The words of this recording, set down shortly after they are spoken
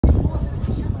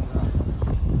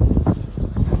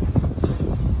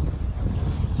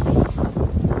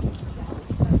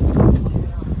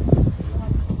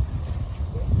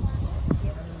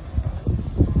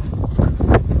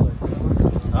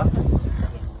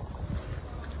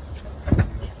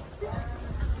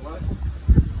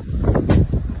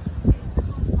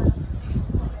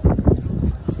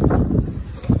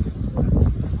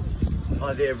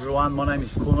Hi there everyone, my name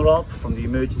is Kunarop from the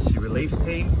Emergency Relief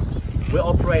Team. We're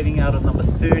operating out of number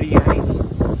 38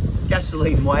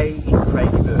 Gasoline Way in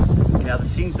Craigieburn. Now the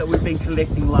things that we've been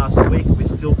collecting last week, we're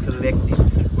still collecting.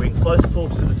 We're in close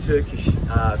talks to the Turkish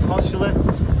consulate,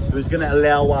 who's going to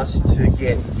allow us to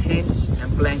get tents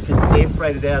and blankets air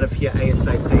freighted out of here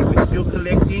ASAP. We're still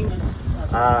collecting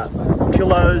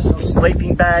pillows,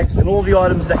 sleeping bags and all the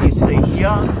items that you see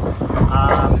here.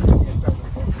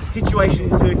 The situation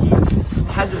in Turkey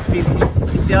hasn't finished.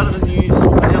 It's out of the news,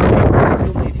 but our people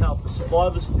still need help. The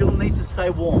survivors still need to stay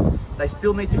warm. They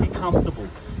still need to be comfortable.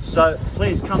 So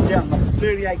please come down, number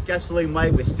 38 Gasoline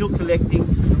Way. We're still collecting.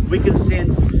 We can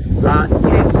send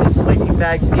tents and sleeping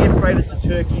bags air freighted to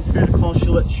Turkey through the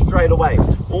consulate straight away.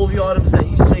 All the items that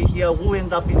you see here will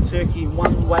end up in Turkey in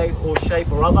one way or shape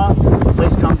or other.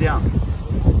 Please come down.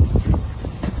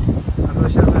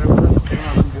 Arkadaşlar merhaba.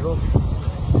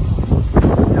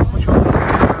 Yapmış olduğumuz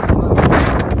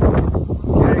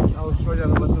gerek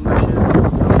Avustralya'nın vatandaşı,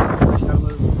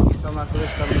 arkadaşlarımız, İslam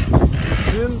arkadaşlarımız,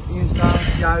 tüm insan,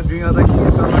 yani dünyadaki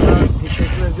insanlara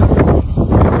teşekkür ediyorum.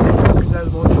 Bizi çok güzel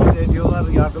motive ediyorlar,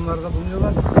 yardımlarda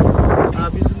bulunuyorlar.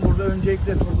 Bizim burada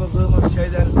öncelikle topladığımız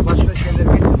şeyler, başka şeyler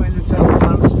getirmeyin lütfen.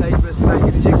 Bunların sırasına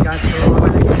girecek, yani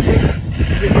sıralamayla girecek.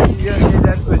 Bize getireceği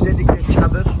şeyler özellikle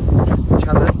çadır,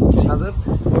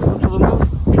 uyku tulumu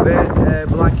ve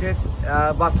blanket,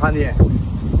 battaniye.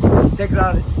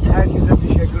 Tekrar herkese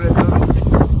teşekkür ediyorum.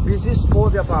 Bizi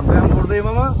spor yapan, ben buradayım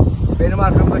ama benim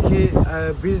arkamdaki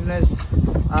business,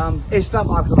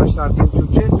 esnaf arkadaşlar diyeyim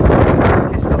Türkçe.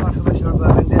 Esnaf arkadaşlar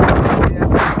da beni destekleyen,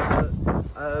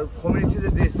 community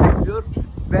de destekliyor.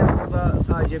 Ben burada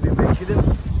sadece bir vekilim.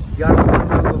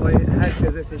 Yardımlarından dolayı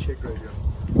herkese teşekkür ediyorum.